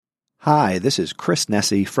Hi, this is Chris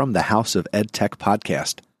Nesi from the House of EdTech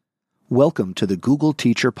podcast. Welcome to the Google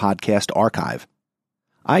Teacher Podcast Archive.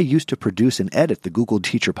 I used to produce and edit the Google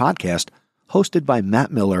Teacher Podcast, hosted by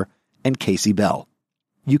Matt Miller and Casey Bell.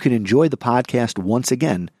 You can enjoy the podcast once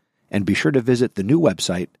again, and be sure to visit the new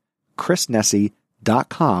website,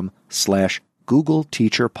 chrisnesi.com/Google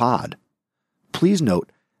Teacher Pod. Please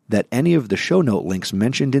note that any of the show note links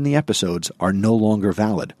mentioned in the episodes are no longer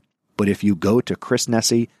valid, but if you go to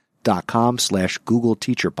chrisnesi.com/Google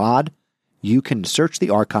Teacher Pod, you can search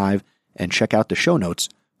the archive and check out the show notes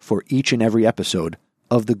for each and every episode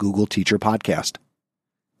of the Google Teacher Podcast.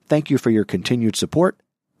 Thank you for your continued support,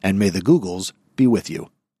 and may the Googles be with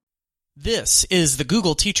you. This is the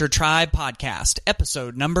Google Teacher Tribe Podcast,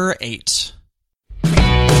 episode number 8.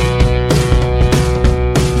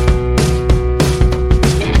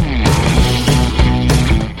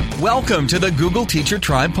 Welcome to the Google Teacher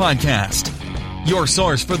Tribe Podcast, your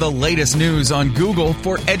source for the latest news on Google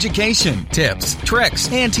for education, tips,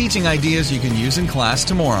 tricks, and teaching ideas you can use in class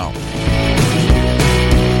tomorrow.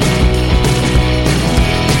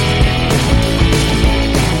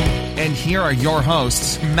 And here are your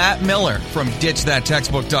hosts, Matt Miller from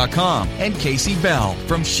DitchThatTextbook.com and Casey Bell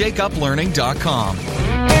from ShakeUpLearning.com.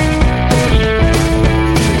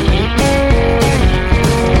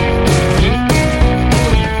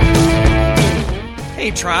 Hey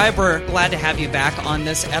Tribe, we're glad to have you back on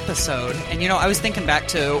this episode. And I was thinking back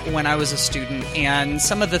to when I was a student and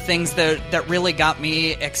some of the things that really got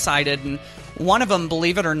me excited. And one of them,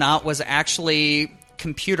 believe it or not, was actually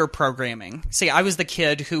computer programming. See, I was the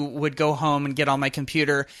kid who would go home and get on my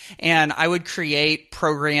computer and I would create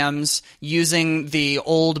programs using the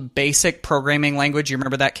old BASIC programming language. You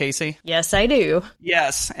remember that, Casey? Yes, I do.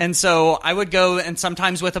 Yes. And so I would go, and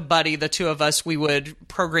sometimes with a buddy, the two of us, we would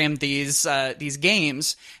program these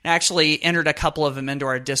games, and actually entered a couple of them into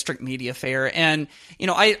our district media fair. And,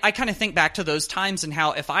 I kind of think back to those times and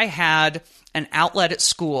how if I had an outlet at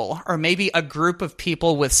school, or maybe a group of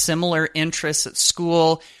people with similar interests at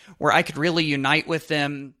school where I could really unite with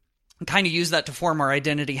them and kind of use that to form our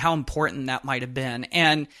identity, how important that might have been.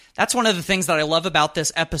 And that's one of the things that I love about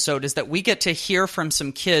this episode, is that we get to hear from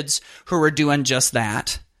some kids who are doing just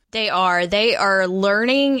that. They are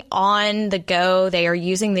learning on the go. They are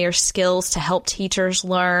using their skills to help teachers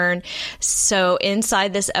learn. So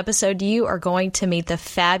inside this episode, you are going to meet the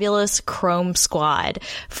fabulous Chrome Squad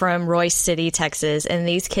from Royce City, Texas. And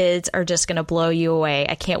these kids are just going to blow you away.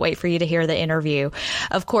 I can't wait for you to hear the interview.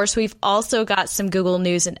 Of course, we've also got some Google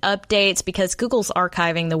news and updates, because Google's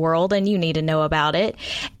archiving the world and you need to know about it.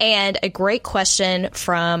 And a great question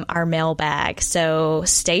from our mailbag. So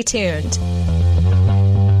stay tuned.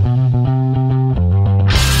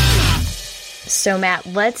 So, Matt,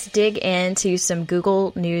 let's dig into some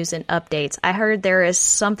Google news and updates. I heard there is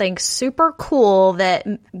something super cool that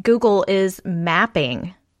Google is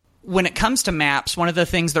mapping. When it comes to maps, one of the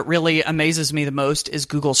things that really amazes me the most is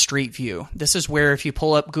Google Street View. This is where if you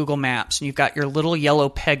pull up Google Maps and you've got your little yellow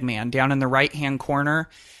peg man down in the right-hand corner,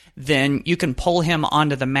 then you can pull him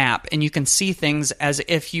onto the map and you can see things as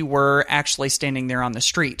if you were actually standing there on the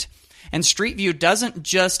street. And Street View doesn't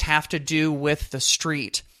just have to do with the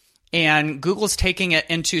street. And Google's taking it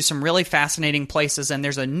into some really fascinating places, and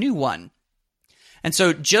there's a new one. And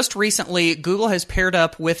so just recently, Google has paired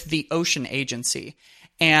up with the Ocean Agency,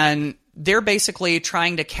 and they're basically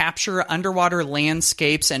trying to capture underwater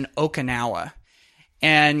landscapes in Okinawa.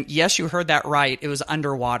 And yes, you heard that right. It was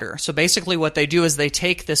underwater. So basically what they do is they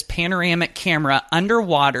take this panoramic camera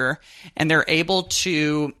underwater, and they're able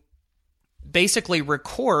to basically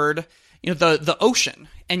record the ocean,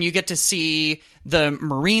 and you get to see the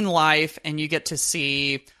marine life, and you get to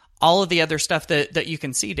see all of the other stuff that you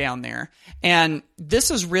can see down there. And this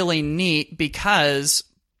is really neat because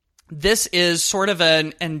this is sort of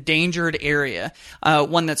an endangered area,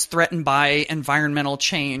 one that's threatened by environmental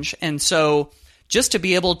change. And so just to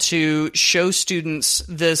be able to show students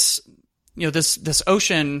this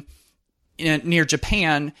ocean near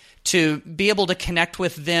Japan, to be able to connect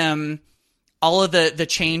with them, all of the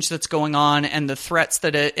change that's going on and the threats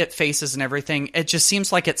that it faces and everything, it just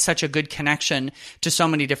seems like it's such a good connection to so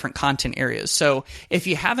many different content areas. So if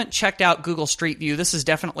you haven't checked out Google Street View, this is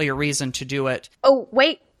definitely a reason to do it. Oh,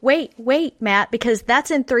 wait, Matt, because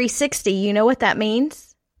that's in 360. You know what that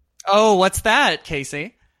means? Oh, what's that,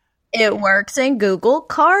 Casey? It works in Google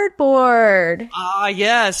Cardboard. Ah,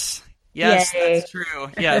 yes. Yes, Yay. that's true.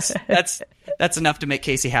 Yes, that's enough to make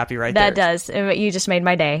Casey happy right That there. does. You just made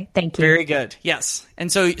my day. Thank you. Very good. Yes.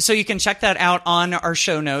 And so you can check that out on our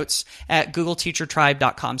show notes at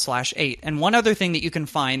googleteachertribe.com/8. And one other thing that you can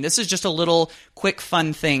find, this is just a little quick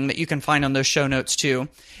fun thing that you can find on those show notes too,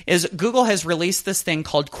 is Google has released this thing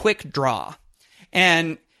called Quick Draw.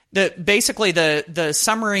 And basically the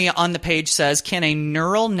summary on the page says, can a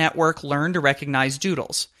neural network learn to recognize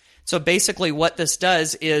doodles? So basically what this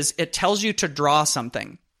does is it tells you to draw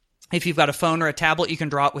something. If you've got a phone or a tablet, you can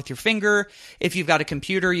draw it with your finger. If you've got a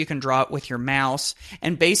computer, you can draw it with your mouse.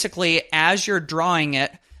 And basically, as you're drawing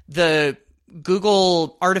it, the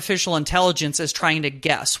Google artificial intelligence is trying to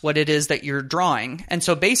guess what it is that you're drawing. And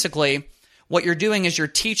so basically, what you're doing is you're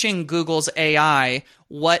teaching Google's AI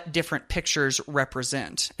what different pictures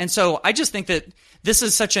represent. And so I just think that this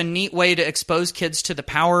is such a neat way to expose kids to the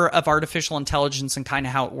power of artificial intelligence and kind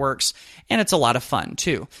of how it works. And it's a lot of fun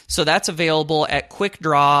too. So that's available at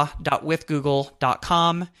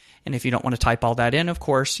quickdraw.withgoogle.com. And if you don't want to type all that in, of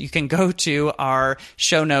course, you can go to our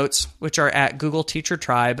show notes, which are at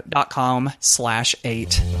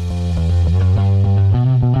googleteachertribe.com/8.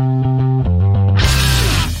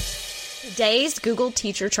 Today's Google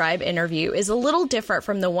Teacher Tribe interview is a little different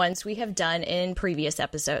from the ones we have done in previous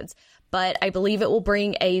episodes, but I believe it will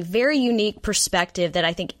bring a very unique perspective that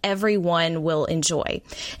I think everyone will enjoy.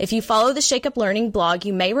 If you follow the Shake Up Learning blog,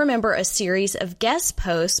 you may remember a series of guest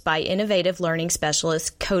posts by innovative learning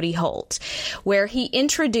specialist Cody Holt, where he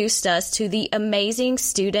introduced us to the amazing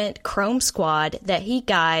student Chrome Squad that he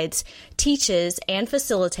guides, teaches, and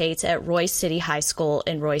facilitates at Royce City High School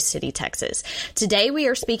in Royce City, Texas. Today we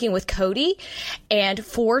are speaking with Cody and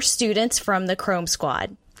 4 students from the Chrome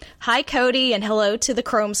Squad. Hi, Cody, and hello to the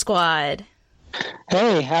Chrome Squad.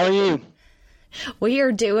 Hey, how are you? We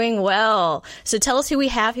are doing well. So tell us who we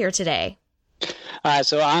have here today.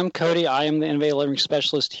 So I'm Cody. I am the Innovative Learning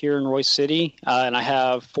Specialist here in Royce City, and I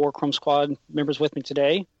have 4 Chrome Squad members with me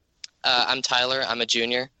today. I'm Tyler. I'm a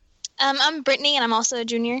junior. I'm Brittany, and I'm also a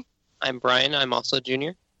junior. I'm Brian. I'm also a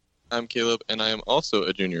junior. I'm Caleb, and I am also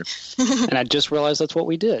a junior. And I just realized that's what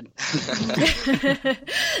we did.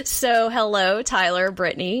 So hello, Tyler,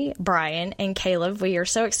 Brittany, Brian, and Caleb. We are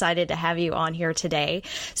so excited to have you on here today.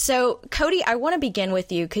 So, Cody, I want to begin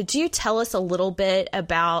with you. Could you tell us a little bit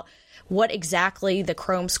about what exactly the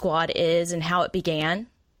Chrome Squad is and how it began?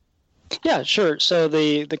 Yeah, sure. So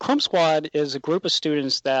the Chrome Squad is a group of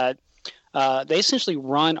students that they essentially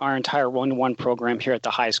run our entire one-to-one program here at the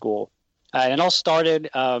high school. And it all started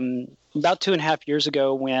about 2.5 years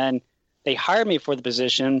ago when they hired me for the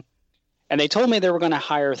position, and they told me they were going to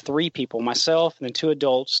hire 3 people, myself and then 2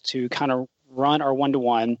 adults, to kind of run our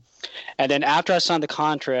one-to-one. And then after I signed the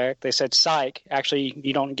contract, they said, psych, actually,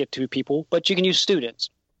 you don't get 2 people, but you can use students.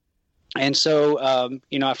 And so,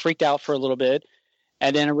 I freaked out for a little bit,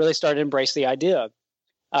 and then I really started to embrace the idea.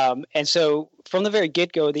 And so from the very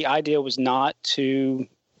get-go, the idea was not to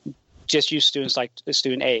just use students like the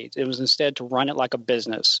student aides. It was instead to run it like a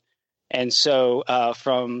business. And so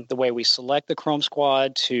from the way we select the Chrome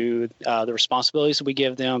Squad to the responsibilities that we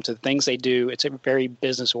give them to the things they do, it's very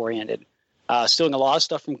business-oriented. Stealing a lot of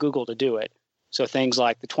stuff from Google to do it. So things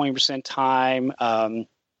like the 20% time,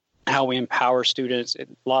 how we empower students, a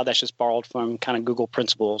lot of that's just borrowed from kind of Google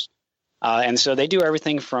principles. And so they do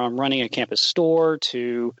everything from running a campus store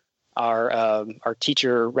to our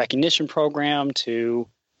teacher recognition program to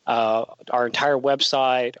our entire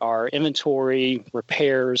website, our inventory,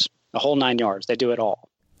 repairs, the whole 9 yards. They do it all.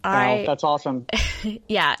 Wow, that's awesome.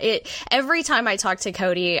 Yeah, every time I talk to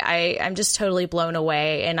Cody, I'm just totally blown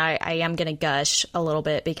away, and I am going to gush a little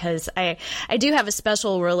bit because I do have a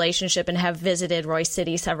special relationship and have visited Royce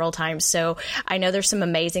City several times, so I know there's some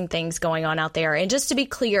amazing things going on out there. And just to be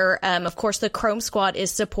clear, of course, the Chrome Squad is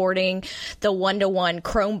supporting the one-to-one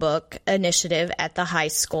Chromebook initiative at the high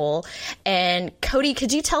school. And Cody,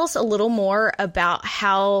 could you tell us a little more about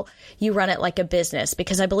how you run it like a business?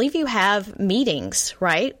 Because I believe you have meetings,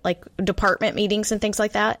 right? Like department meetings and things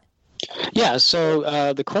like that? Yeah,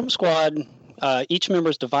 so the Chrome Squad, each member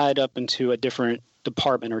is divided up into a different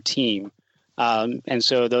department or team. And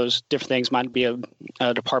so those different things might be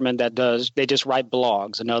a department that they just write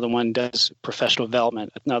blogs. Another one does professional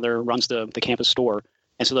development. Another runs the campus store.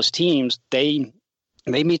 And so those teams, they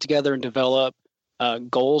meet together and develop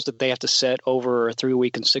goals that they have to set over a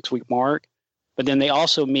 3-week and 6-week mark. But then they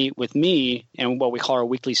also meet with me in what we call our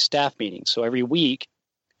weekly staff meetings. So every week,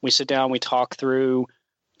 we sit down, we talk through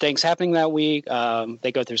things happening that week.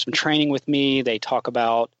 They go through some training with me. They talk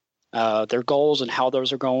about their goals and how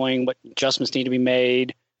those are going, what adjustments need to be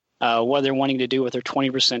made, what they're wanting to do with their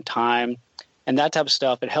 20% time, and that type of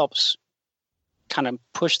stuff. It helps kind of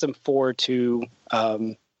push them forward to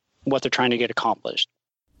what they're trying to get accomplished.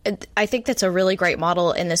 I think that's a really great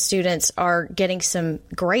model, and the students are getting some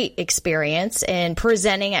great experience in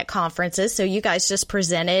presenting at conferences. So you guys just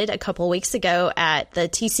presented a couple weeks ago at the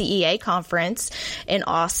TCEA conference in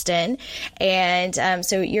Austin, and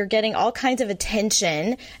so you're getting all kinds of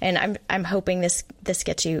attention. And I'm hoping this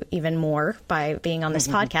gets you even more by being on this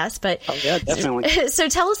podcast. But yeah, definitely. So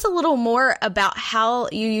tell us a little more about how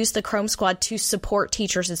you use the Chrome Squad to support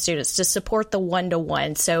teachers and students, to support the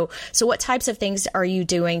one-to-one. So what types of things are you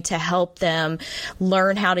doing to help them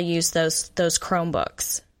learn how to use those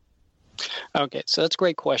Chromebooks? Okay, so that's a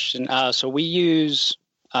great question. So we use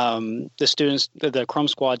the students, the Chrome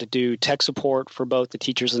Squad, to do tech support for both the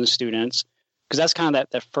teachers and the students, because that's kind of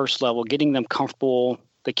that first level, getting them comfortable,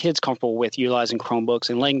 the kids comfortable with utilizing Chromebooks,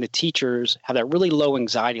 and letting the teachers have that really low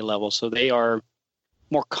anxiety level so they are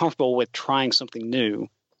more comfortable with trying something new.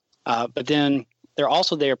 But then they're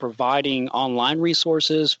also there providing online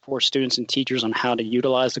resources for students and teachers on how to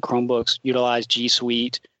utilize the Chromebooks, utilize G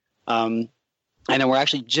Suite. And then we're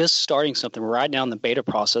actually just starting something. We're right now in the beta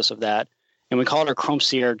process of that, and we call it our Chrome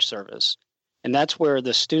Concierge service. And that's where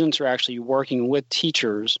the students are actually working with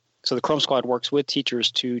teachers. So the Chrome Squad works with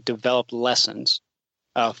teachers to develop lessons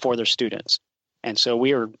for their students. And so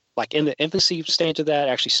we are like in the infancy stage of that,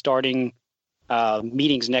 actually starting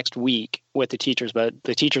meetings next week with the teachers, but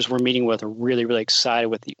the teachers we're meeting with are really, really excited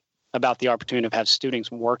about the opportunity to have students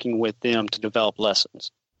working with them to develop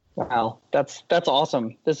lessons. Wow, that's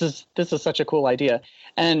awesome. This is such a cool idea.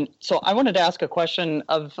 And so I wanted to ask a question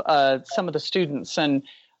of some of the students, and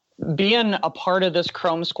being a part of this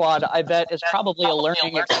Chrome Squad, I bet is probably a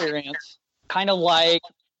learning experience, kind of like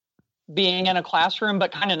being in a classroom,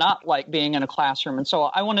 but kind of not like being in a classroom. And so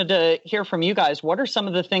I wanted to hear from you guys. What are some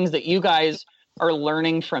of the things that you guys are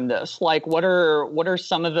learning from this? Like, what are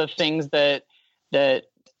some of the things that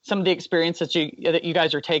some of the experiences that you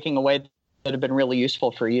guys are taking away that have been really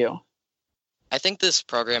useful for you? I think this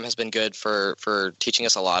program has been good for teaching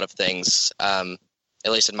us a lot of things,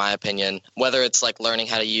 at least in my opinion, whether it's like learning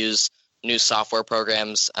how to use new software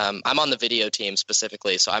programs. I'm on the video team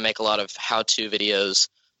specifically, so I make a lot of how-to videos.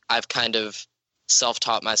 I've kind of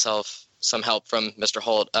self-taught myself some help from Mr.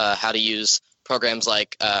 Holt, how to use programs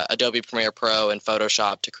like Adobe Premiere Pro and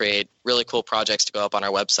Photoshop to create really cool projects to go up on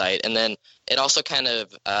our website. And then it also kind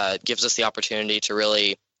of gives us the opportunity to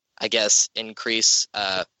really, I guess, increase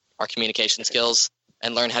our communication skills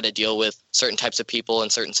and learn how to deal with certain types of people in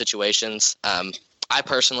certain situations. I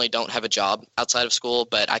personally don't have a job outside of school,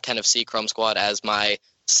 but I kind of see Chrome Squad as my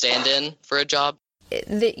stand-in for a job.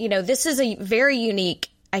 This is a very unique,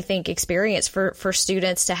 I think, experience for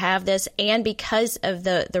students to have this, and because of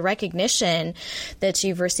the recognition that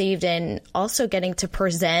you've received and also getting to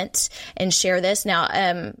present and share this.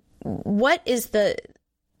 Now, what is the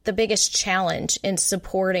biggest challenge in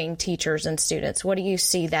supporting teachers and students? What do you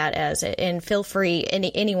see that as? And feel free,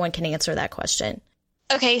 anyone can answer that question.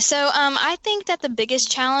 Okay, so I think that the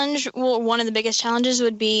biggest challenge, one of the biggest challenges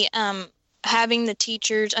would be having the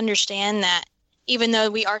teachers understand that even though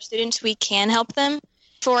we are students, we can help them.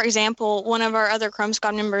 For example, one of our other Chrome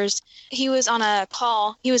Squad members, he was on a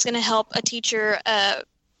call. He was going to help a teacher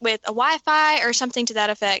with a Wi-Fi or something to that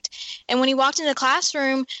effect. And when he walked into the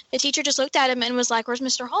classroom, the teacher just looked at him and was like, "Where's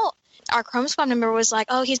Mr. Holt?" Our Chrome Squad member was like,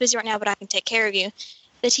 "Oh, he's busy right now, but I can take care of you."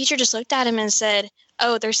 The teacher just looked at him and said,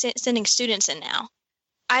 "Oh, they're sending students in now."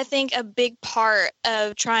 I think a big part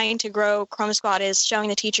of trying to grow Chrome Squad is showing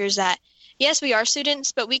the teachers that, yes, we are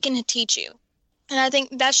students, but we can teach you. And I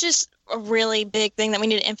think that's just a really big thing that we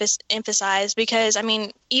need to emphasize, because, I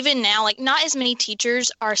mean, even now, like, not as many teachers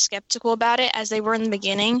are skeptical about it as they were in the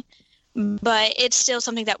beginning, but it's still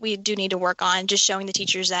something that we do need to work on, just showing the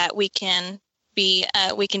teachers that we can be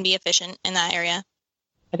efficient in that area.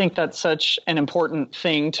 I think that's such an important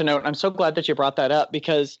thing to note. I'm so glad that you brought that up,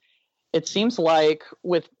 because it seems like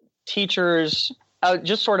with teachers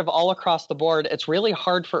just sort of all across the board, it's really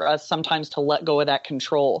hard for us sometimes to let go of that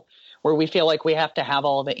control, where we feel like we have to have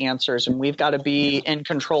all the answers and we've got to be in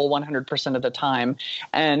control 100% of the time.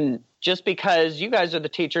 And just because you guys are the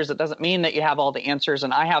teachers, it doesn't mean that you have all the answers,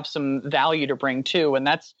 and I have some value to bring too. And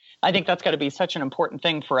I think that's got to be such an important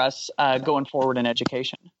thing for us going forward in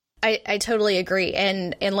education. I totally agree.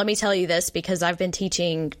 And let me tell you this, because I've been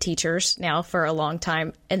teaching teachers now for a long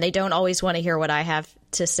time, and they don't always want to hear what I have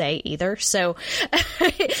to say either. So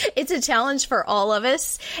it's a challenge for all of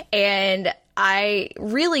us. And I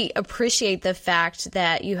really appreciate the fact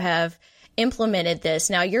that you have implemented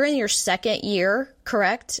this. Now, you're in your second year,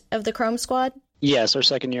 correct, of the Chrome Squad? Yes, our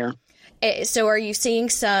second year. So are you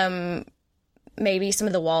seeing some maybe some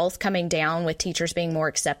of the walls coming down with teachers being more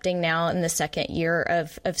accepting now in the second year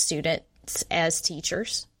of students as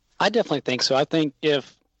teachers? I definitely think so. I think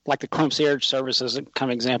if, like the Chrome Concierge service is a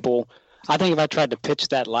kind of example, I think if I tried to pitch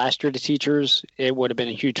that last year to teachers, it would have been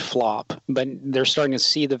a huge flop. But they're starting to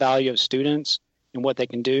see the value of students and what they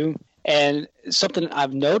can do. And something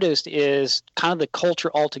I've noticed is kind of the culture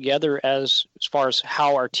altogether as far as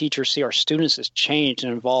how our teachers see our students has changed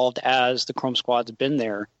and evolved as the Chrome Squad's been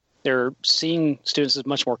there. They're seeing students as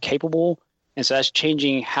much more capable, and so that's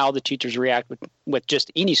changing how the teachers react with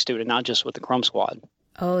just any student, not just with the Chrome Squad.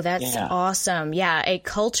 Oh, that's awesome. Yeah, a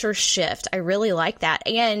culture shift. I really like that.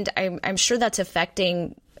 And I'm sure that's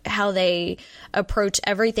affecting how they approach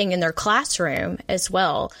everything in their classroom as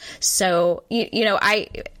well. So,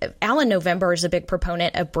 Alan November is a big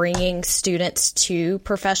proponent of bringing students to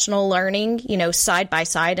professional learning, side by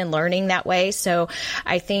side and learning that way. So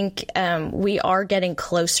I think we are getting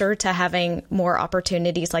closer to having more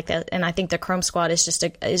opportunities like that. And I think the Chrome Squad is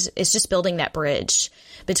just building that bridge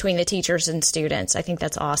between the teachers and students. I think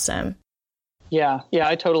that's awesome. Yeah,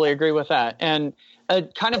 I totally agree with that. And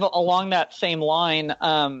kind of along that same line,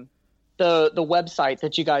 the website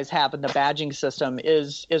that you guys have and the badging system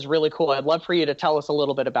is really cool. I'd love for you to tell us a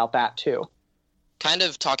little bit about that too. Kind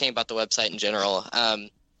of talking about the website in general,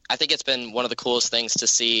 I think it's been one of the coolest things to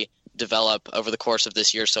see develop over the course of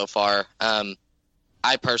this year so far.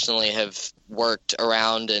 I personally have worked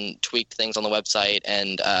around and tweaked things on the website,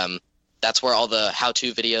 and that's where all the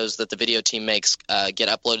how-to videos that the video team makes get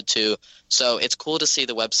uploaded to. So it's cool to see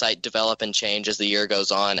the website develop and change as the year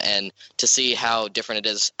goes on, and to see how different it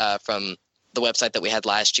is from the website that we had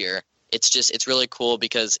last year. It's really cool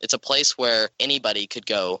because it's a place where anybody could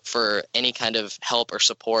go for any kind of help or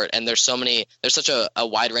support. And there's such a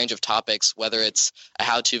wide range of topics, whether it's a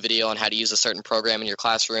how-to video on how to use a certain program in your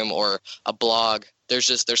classroom or a blog.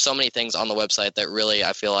 There's so many things on the website that really,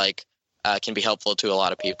 I feel like, can be helpful to a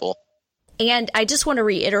lot of people. And I just want to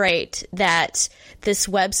reiterate that this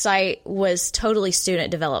website was totally student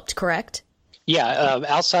developed, correct? Yeah,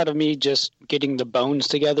 outside of me just getting the bones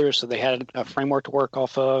together so they had a framework to work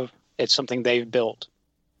off of, it's something they've built.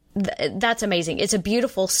 That's amazing. It's a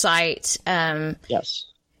beautiful site. Yes.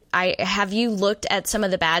 Have you looked at some of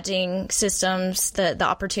the badging systems, the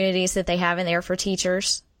opportunities that they have in there for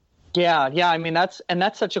teachers? Yeah. I mean, that's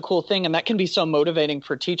such a cool thing. And that can be so motivating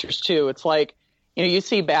for teachers too. It's like, you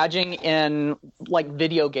see badging in like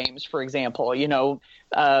video games, for example.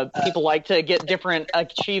 People like to get different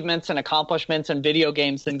achievements and accomplishments in video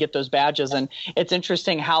games and get those badges. And it's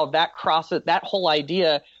interesting how that whole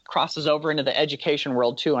idea crosses over into the education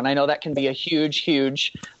world too. And I know that can be a huge,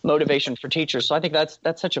 huge motivation for teachers. So I think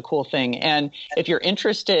that's such a cool thing. And if you're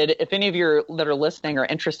interested, if any of you that are listening are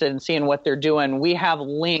interested in seeing what they're doing, we have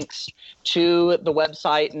links to the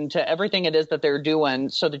website and to everything it is that they're doing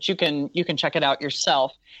so that you can check it out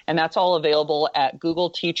yourself. And that's all available at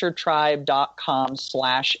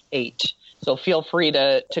googleteachertribe.com/8. So feel free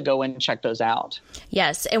to go in and check those out.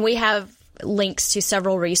 Yes. And we have links to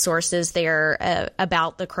several resources there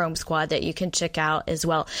about the Chrome Squad that you can check out as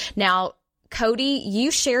well. Now, Cody, you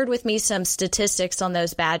shared with me some statistics on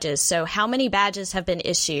those badges. So how many badges have been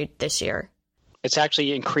issued this year? It's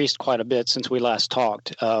actually increased quite a bit since we last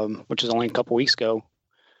talked, which was only a couple weeks ago.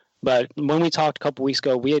 But when we talked a couple weeks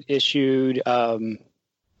ago, we had issued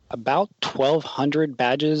about 1,200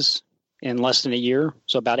 badges in less than a year,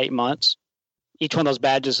 so about 8 months. Each one of those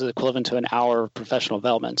badges is equivalent to an hour of professional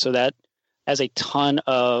development. So that has a ton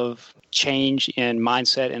of change in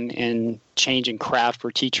mindset and change in craft for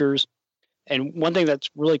teachers. And one thing that's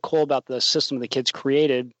really cool about the system the kids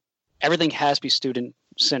created, everything has to be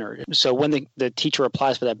student-centered. So when the teacher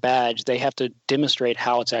applies for that badge, they have to demonstrate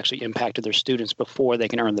how it's actually impacted their students before they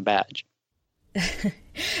can earn the badge.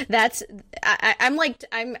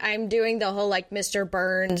 I'm doing the whole like Mr.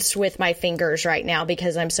 Burns with my fingers right now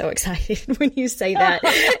because I'm so excited when you say that.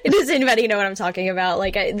 Does anybody know what I'm talking about?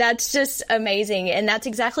 That's just amazing. And that's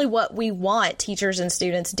exactly what we want teachers and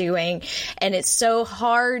students doing. And it's so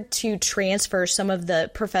hard to transfer some of the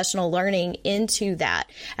professional learning into that.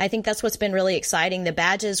 I think that's what's been really exciting. The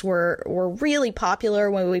badges were really popular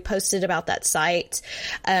when we posted about that site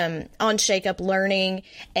on Shake Up Learning.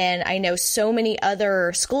 And I know so many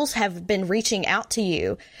other schools have been reaching out to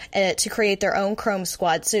you to create their own Chrome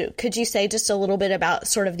Squad. So could you say just a little bit about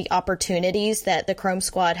sort of the opportunities that the Chrome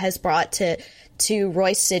Squad has brought to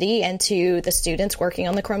Royce City and to the students working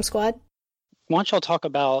on the Chrome Squad? Why don't y'all talk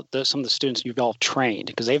about some of the students you've all trained,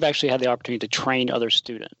 because they've actually had the opportunity to train other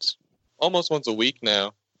students. Almost once a week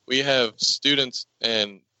now, we have students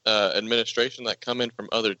and administration that come in from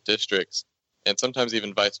other districts, and sometimes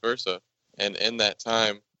even vice versa. And in that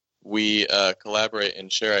time, we collaborate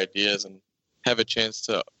and share ideas and have a chance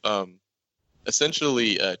to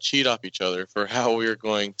essentially cheat off each other for how we're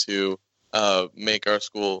going to make our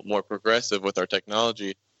school more progressive with our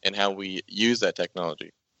technology and how we use that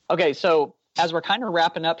technology. Okay, so as we're kind of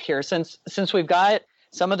wrapping up here, since we've got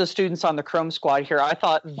some of the students on the Chrome Squad here, I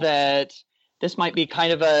thought that this might be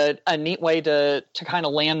kind of a neat way to kind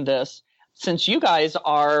of land this. Since you guys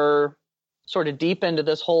are sort of deep into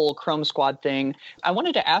this whole Chrome Squad thing, I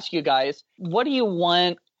wanted to ask you guys, what do you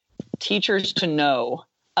want teachers to know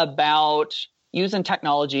about using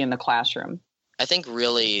technology in the classroom? I think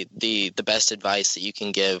really the best advice that you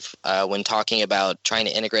can give when talking about trying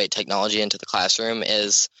to integrate technology into the classroom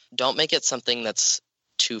is don't make it something that's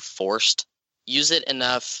too forced. Use it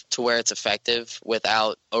enough to where it's effective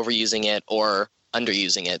without overusing it or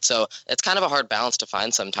underusing it. So it's kind of a hard balance to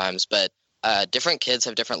find sometimes, but different kids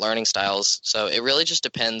have different learning styles. So it really just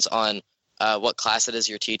depends on what class it is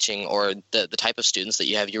you're teaching or the type of students that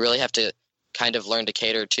you have. You really have to kind of learn to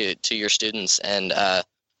cater to your students and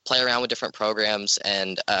play around with different programs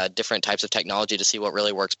and different types of technology to see what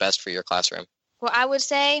really works best for your classroom. What I would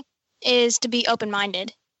say is to be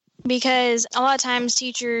open-minded, because a lot of times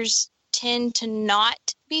teachers tend to not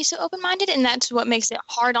be so open-minded, and that's what makes it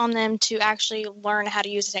hard on them to actually learn how to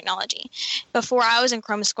use the technology. Before I was in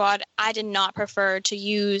Chrome Squad, I did not prefer to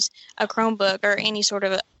use a Chromebook or any sort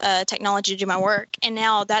of technology to do my work, and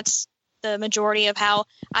now that's the majority of how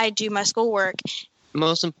I do my schoolwork.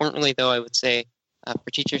 Most importantly, though, I would say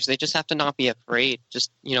for teachers, they just have to not be afraid.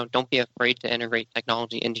 Just, don't be afraid to integrate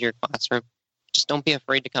technology into your classroom. Just don't be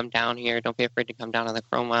afraid to come down here. Don't be afraid to come down to the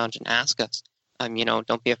Chrome Lounge and ask us.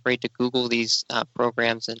 Don't be afraid to Google these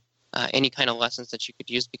programs and any kind of lessons that you could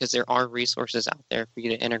use, because there are resources out there for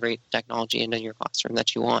you to integrate technology into your classroom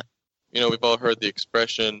that you want. We've all heard the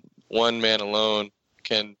expression, one man alone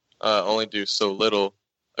can only do so little.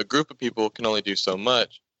 A group of people can only do so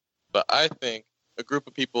much. But I think a group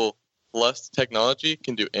of people plus technology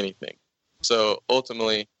can do anything. So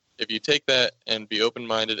ultimately, if you take that and be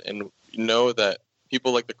open-minded and know that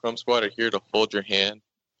people like the Chrome Squad are here to hold your hand,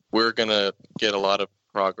 we're going to get a lot of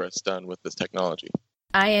progress done with this technology.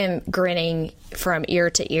 I am grinning from ear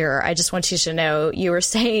to ear. I just want you to know you were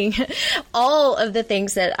saying all of the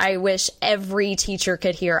things that I wish every teacher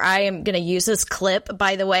could hear. I am going to use this clip,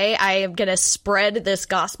 by the way. I am going to spread this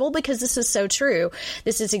gospel because this is so true.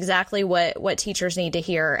 This is exactly what teachers need to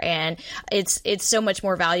hear. And it's so much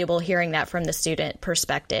more valuable hearing that from the student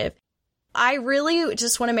perspective. I really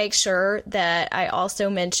just want to make sure that I also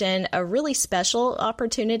mention a really special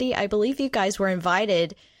opportunity. I believe you guys were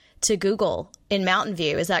invited to Google in Mountain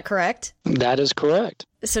View. Is that correct? That is correct.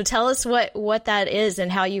 So tell us what that is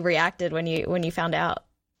and how you reacted when you found out.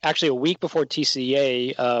 Actually, a week before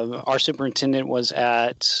TCA, our superintendent was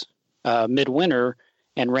at Midwinter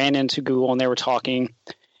and ran into Google, and they were talking.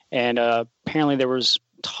 And apparently there was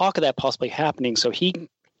talk of that possibly happening. So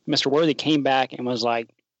Mr. Worthy came back and was like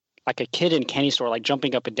a kid in a candy store, like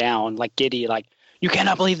jumping up and down, like giddy, like, you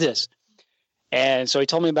cannot believe this. And so he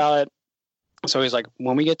told me about it. So he's like,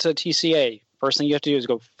 when we get to TCA, first thing you have to do is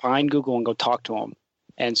go find Google and go talk to them.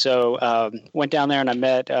 And so went down there and I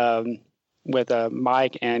met with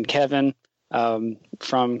Mike and Kevin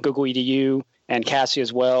from Google EDU and Cassie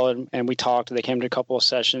as well. And we talked. They came to a couple of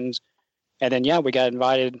sessions. And then, we got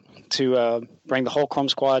invited to bring the whole Chrome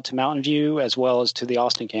Squad to Mountain View as well as to the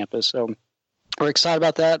Austin campus. So we're excited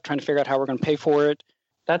about that, trying to figure out how we're going to pay for it.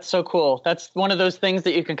 That's so cool. That's one of those things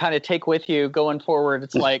that you can kind of take with you going forward.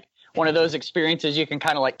 It's like one of those experiences you can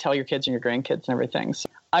kind of like tell your kids and your grandkids and everything. So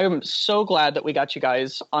I'm so glad that we got you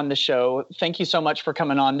guys on the show. Thank you so much for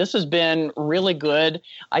coming on. This has been really good,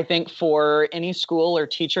 I think, for any school or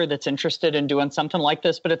teacher that's interested in doing something like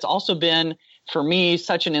this. But it's also been, for me,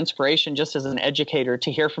 such an inspiration just as an educator to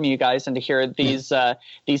hear from you guys and to hear these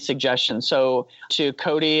suggestions. So to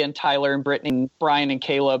Cody and Tyler and Brittany and Brian and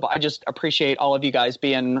Caleb, I just appreciate all of you guys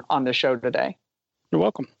being on the show today. You're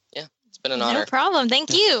welcome. Yeah, it's been an honor. No problem.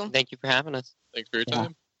 Thank you. Thank you for having us. Thanks for your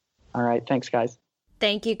time. All right. Thanks, guys.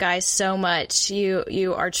 Thank you guys so much.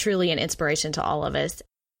 You are truly an inspiration to all of us.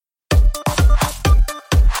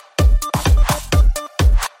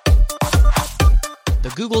 The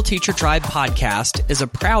Google Teacher Tribe podcast is a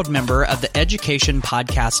proud member of the Education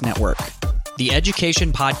Podcast Network. The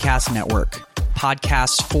Education Podcast Network.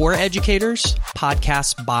 Podcasts for educators,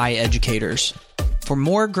 podcasts by educators. For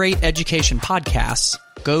more great education podcasts,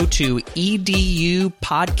 go to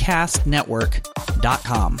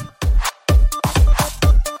edupodcastnetwork.com.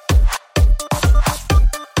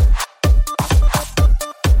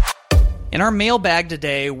 In our mailbag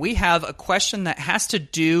today, we have a question that has to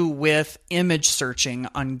do with image searching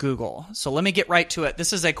on Google. So let me get right to it.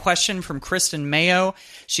 This is a question from Kristen Mayo.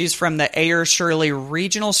 She's from the Ayer-Shirley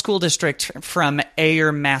Regional School District from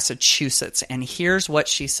Ayer, Massachusetts. And here's what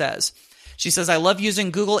she says. She says, I love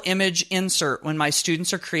using Google Image Insert when my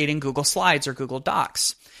students are creating Google Slides or Google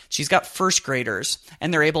Docs. She's got first graders,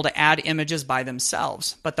 and they're able to add images by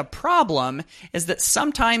themselves. But the problem is that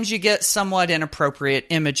sometimes you get somewhat inappropriate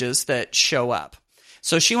images that show up.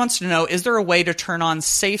 So she wants to know, is there a way to turn on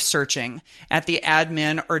safe searching at the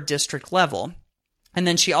admin or district level? And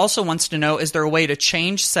then she also wants to know, is there a way to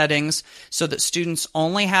change settings so that students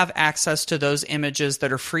only have access to those images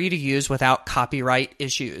that are free to use without copyright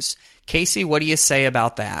issues? Casey, what do you say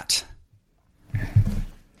about that?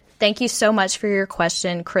 Thank you so much for your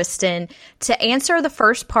question, Kristen. To answer the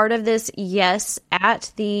first part of this, yes,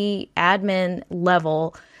 at the admin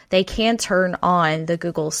level, they can turn on the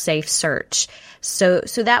Google Safe Search. So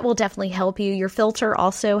that will definitely help you. Your filter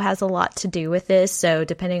also has a lot to do with this. So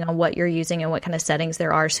depending on what you're using and what kind of settings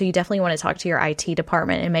there are. So you definitely want to talk to your IT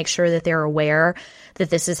department and make sure that they're aware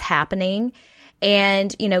that this is happening.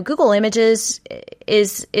 And, Google Images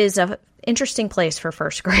is a interesting place for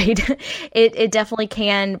first grade. It definitely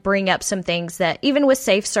can bring up some things that even with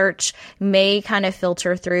Safe Search may kind of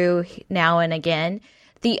filter through now and again.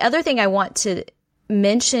 The other thing I want to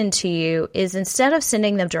mention to you is instead of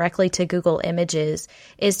sending them directly to Google Images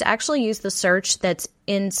is to actually use the search that's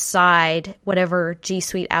inside whatever G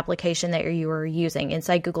Suite application that you are using,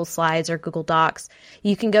 inside Google Slides or Google Docs.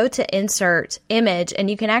 You can go to Insert Image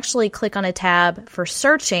and you can actually click on a tab for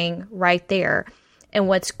searching right there. And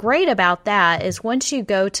what's great about that is once you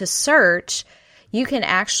go to search, you can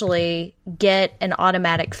actually get an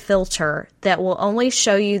automatic filter that will only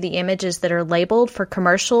show you the images that are labeled for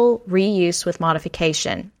commercial reuse with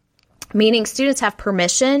modification, meaning students have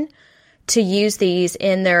permission to use these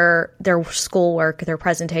in their schoolwork, their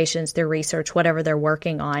presentations, their research, whatever they're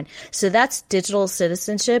working on. So that's digital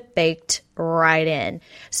citizenship baked right in.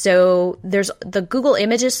 So there's the Google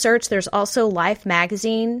Images search. There's also Life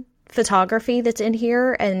magazine photography that's in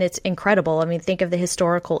here, and it's incredible. I mean, think of the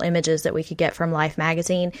historical images that we could get from Life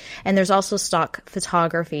magazine, and there's also stock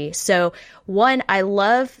photography. So one, I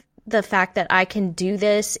love the fact that I can do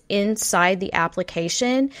this inside the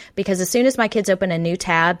application, because as soon as my kids open a new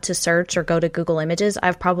tab to search or go to Google Images,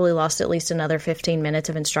 I've probably lost at least another 15 minutes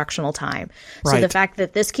of instructional time. Right. So the fact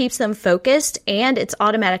that this keeps them focused and it's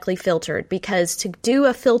automatically filtered, because to do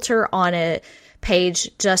a filter on a page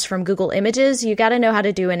just from Google Images, you got to know how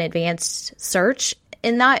to do an advanced search.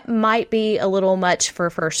 And that might be a little much for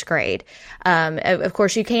first grade. Of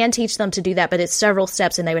course, you can teach them to do that, but it's several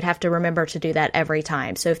steps and they would have to remember to do that every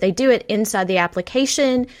time. So if they do it inside the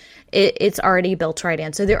application, it's already built right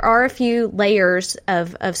in. So there are a few layers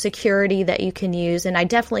of security that you can use. And I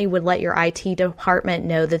definitely would let your IT department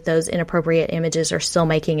know that those inappropriate images are still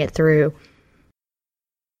making it through.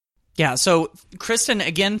 Yeah. So, Kristen,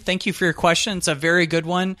 again, thank you for your question. It's a very good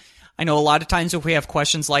one. I know a lot of times if we have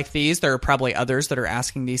questions like these, there are probably others that are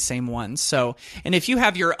asking these same ones. So, and if you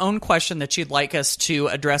have your own question that you'd like us to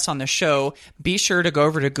address on the show, be sure to go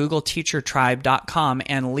over to GoogleTeacherTribe.com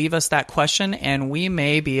and leave us that question, and we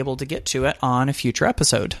may be able to get to it on a future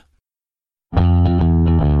episode.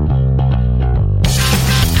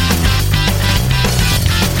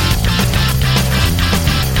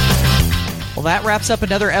 Well, that wraps up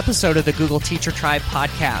another episode of the Google Teacher Tribe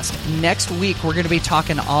podcast. Next week, we're going to be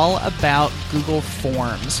talking all about Google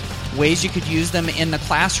Forms, ways you could use them in the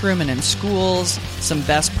classroom and in schools, some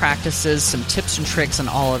best practices, some tips and tricks, and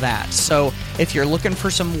all of that. So if you're looking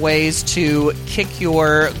for some ways to kick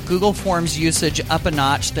your Google Forms usage up a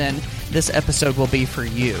notch, then this episode will be for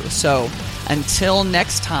you. So until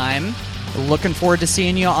next time, looking forward to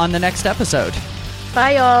seeing you on the next episode.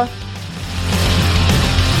 Bye, y'all.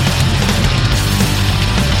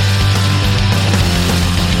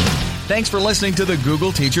 Thanks for listening to the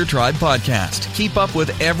Google Teacher Tribe podcast. Keep up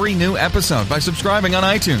with every new episode by subscribing on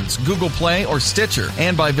iTunes, Google Play, or Stitcher,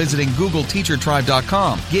 and by visiting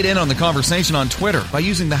GoogleTeacherTribe.com. Get in on the conversation on Twitter by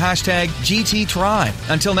using the hashtag GTTribe.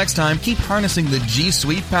 Until next time, keep harnessing the G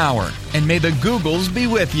Suite power, and may the Googles be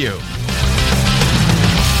with you.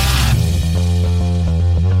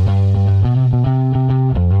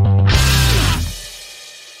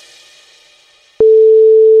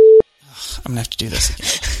 I'm going to have to do this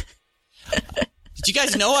again. Did you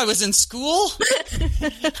guys know I was in school?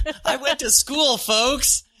 I went to school,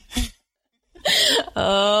 folks.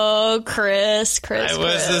 Oh, Chris. I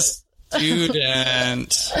was a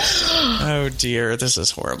student. Oh, dear. This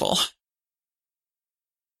is horrible.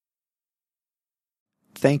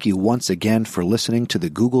 thank you once again for listening to the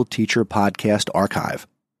Google Teacher Podcast Archive.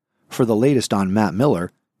 For the latest on Matt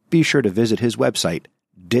Miller, be sure to visit his website,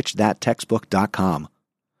 ditchthattextbook.com.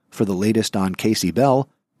 For the latest on Casey Bell,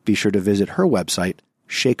 be sure to visit her website,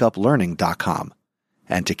 shakeuplearning.com.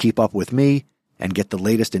 And to keep up with me and get the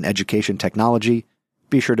latest in education technology,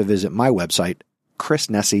 be sure to visit my website,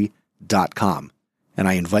 chrisnessy.com. And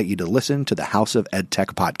I invite you to listen to the House of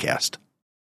EdTech podcast.